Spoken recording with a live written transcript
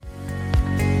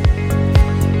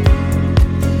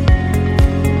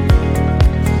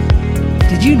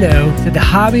you know that the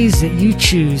hobbies that you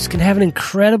choose can have an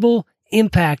incredible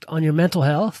impact on your mental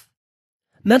health?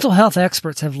 Mental health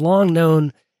experts have long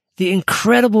known the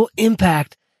incredible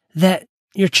impact that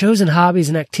your chosen hobbies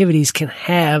and activities can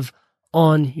have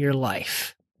on your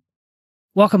life.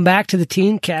 Welcome back to the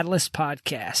Teen Catalyst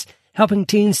Podcast, helping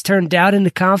teens turn doubt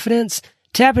into confidence,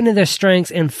 tap into their strengths,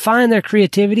 and find their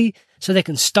creativity so they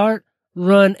can start,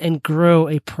 run, and grow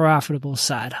a profitable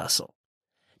side hustle.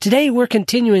 Today, we're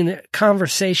continuing the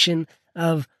conversation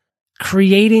of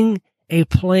creating a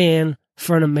plan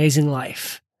for an amazing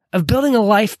life, of building a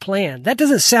life plan. That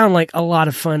doesn't sound like a lot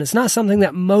of fun. It's not something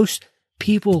that most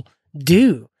people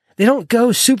do. They don't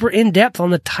go super in-depth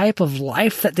on the type of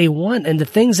life that they want and the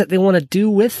things that they want to do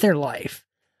with their life.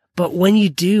 But when you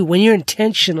do, when you're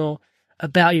intentional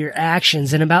about your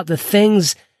actions and about the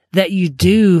things that you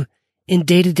do in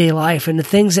day-to-day life and the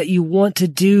things that you want to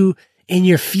do in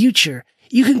your future,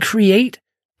 you can create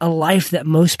a life that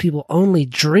most people only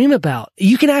dream about.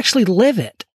 You can actually live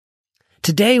it.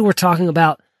 Today, we're talking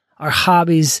about our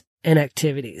hobbies and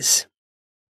activities.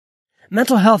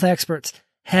 Mental health experts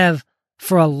have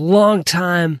for a long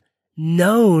time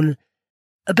known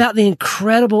about the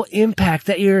incredible impact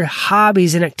that your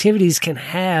hobbies and activities can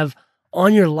have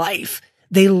on your life.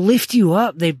 They lift you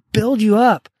up, they build you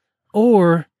up,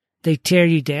 or they tear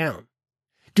you down.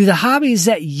 Do the hobbies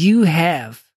that you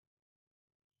have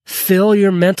fill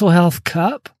your mental health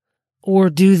cup, or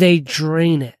do they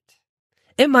drain it?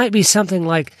 It might be something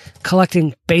like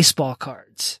collecting baseball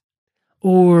cards,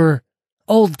 or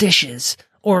old dishes,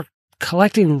 or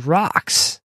collecting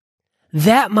rocks.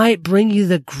 That might bring you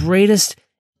the greatest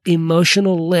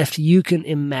emotional lift you can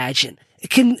imagine. It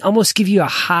can almost give you a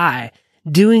high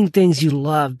doing things you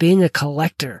love, being a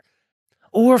collector.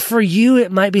 Or for you,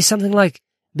 it might be something like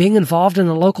being involved in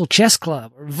the local chess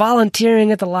club, or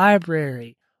volunteering at the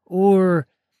library, or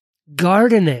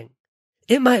gardening.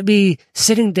 It might be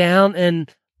sitting down and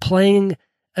playing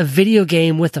a video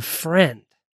game with a friend.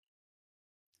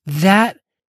 That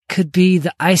could be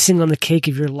the icing on the cake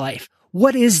of your life.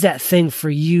 What is that thing for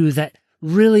you that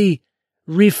really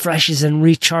refreshes and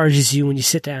recharges you when you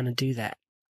sit down and do that?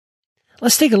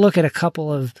 Let's take a look at a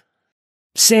couple of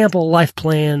sample life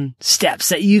plan steps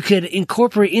that you could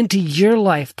incorporate into your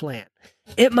life plan.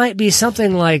 It might be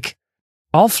something like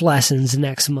golf lessons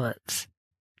next month.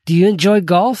 Do you enjoy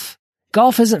golf?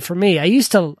 Golf isn't for me. I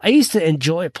used to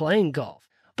enjoy playing golf,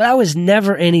 but I was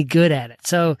never any good at it.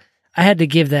 So I had to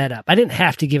give that up. I didn't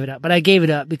have to give it up, but I gave it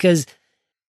up because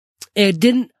it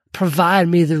didn't provide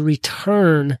me the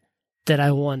return that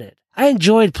I wanted. I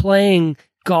enjoyed playing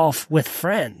golf with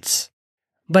friends,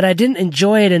 but I didn't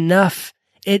enjoy it enough.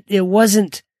 It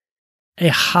wasn't a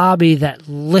hobby that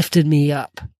lifted me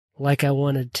up like I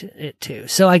wanted it to.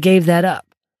 So I gave that up.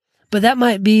 But that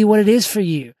might be what it is for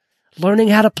you. Learning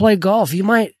how to play golf. You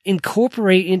might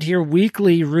incorporate into your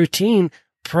weekly routine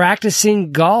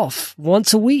practicing golf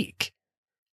once a week.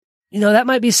 That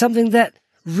might be something that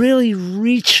really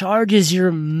recharges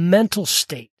your mental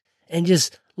state and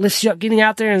just lifts you up, getting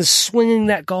out there and swinging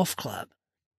that golf club.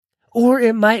 Or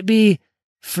it might be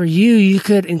for you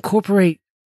could incorporate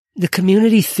the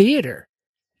community theater.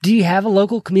 Do you have a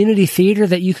local community theater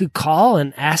that you could call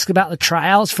and ask about the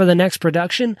tryouts for the next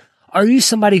production? Are you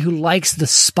somebody who likes the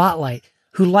spotlight,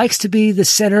 who likes to be the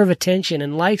center of attention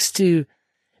and likes to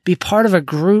be part of a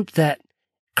group that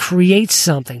creates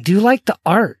something? Do you like the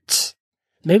arts?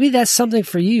 Maybe that's something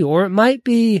for you. Or it might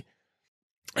be,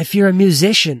 if you're a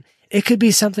musician, it could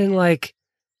be something like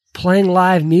playing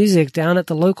live music down at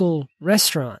the local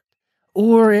restaurant.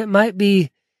 Or it might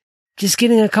be just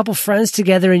getting a couple friends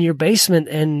together in your basement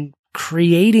and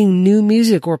creating new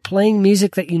music or playing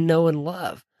music that you know and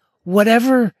love.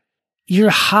 Whatever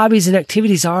your hobbies and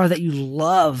activities are that you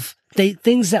love,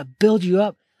 things that build you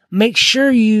up, make sure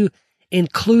you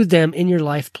include them in your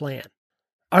life plan.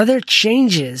 Are there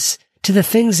changes to the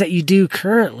things that you do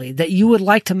currently that you would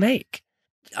like to make?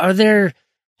 Are there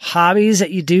hobbies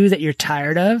that you do that you're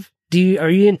tired of? Are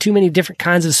you in too many different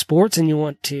kinds of sports and you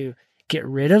want to get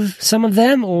rid of some of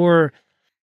them? Or,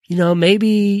 maybe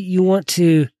you want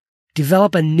to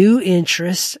develop a new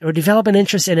interest or develop an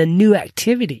interest in a new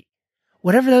activity.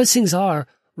 Whatever those things are,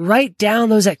 write down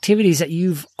those activities that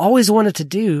you've always wanted to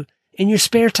do in your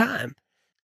spare time.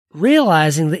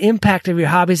 Realizing the impact of your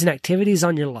hobbies and activities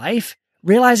on your life,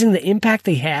 realizing the impact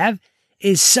they have,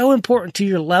 is so important to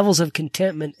your levels of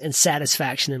contentment and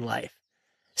satisfaction in life.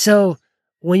 So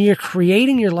when you're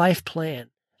creating your life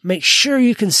plan, make sure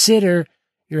you consider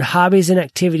your hobbies and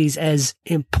activities as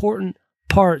important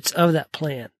parts of that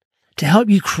plan to help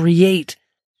you create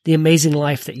the amazing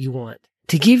life that you want,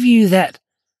 to give you that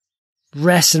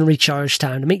rest and recharge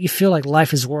time to make you feel like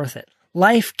life is worth it.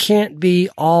 Life can't be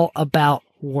all about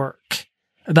work,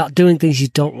 about doing things you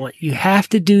don't want. You have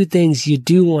to do things you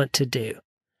do want to do.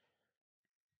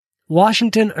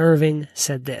 Washington Irving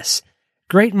said this,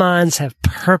 "Great minds have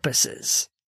purposes.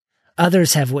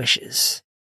 Others have wishes.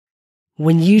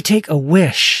 When you take a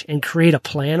wish and create a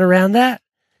plan around that,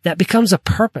 that becomes a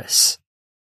purpose.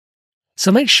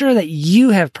 So make sure that you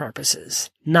have purposes,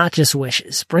 not just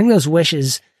wishes. Bring those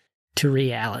wishes to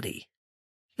reality."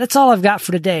 That's all I've got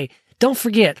for today. Don't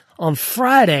forget, on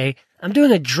Friday, I'm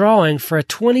doing a drawing for a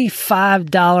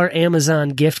 $25 Amazon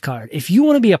gift card. If you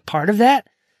want to be a part of that,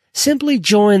 simply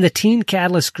join the Teen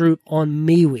Catalyst group on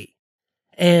MeWe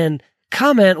and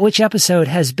comment which episode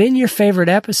has been your favorite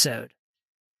episode.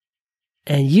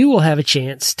 And you will have a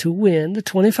chance to win the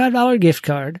 $25 gift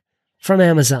card from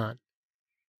Amazon.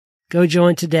 Go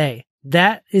join today.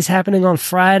 That is happening on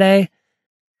Friday.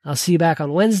 I'll see you back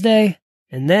on Wednesday,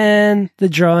 and then the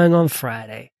drawing on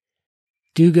Friday.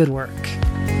 Do good work.